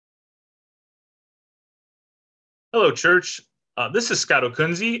Hello, church. This is Scott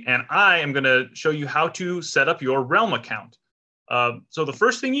Ockunzzi, and I am going to show you how to set up your Realm account. So the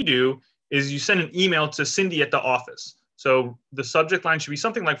first thing you do is you send an email to Cindy at the office. So the subject line should be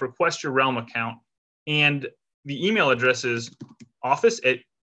something like request your Realm account, and the email address is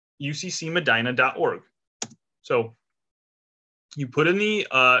office@uccmedina.org. So you put in the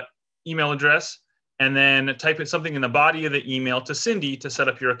email address and then type in something in the body of the email to Cindy to set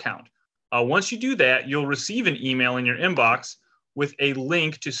up your account. Once you do that, you'll receive an email in your inbox with a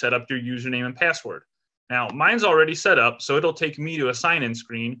link to set up your username and password. Now, mine's already set up, so it'll take me to a sign-in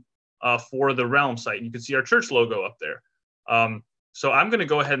screen for the Realm site. You can see our church logo up there. So I'm going to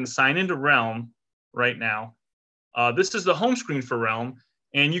go ahead and sign into Realm right now. This is the home screen for Realm,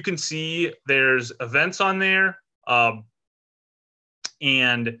 and you can see there's events on there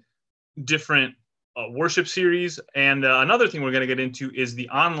and different worship series. And another thing we're going to get into is the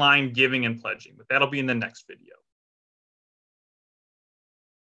online giving and pledging, but that'll be in the next video.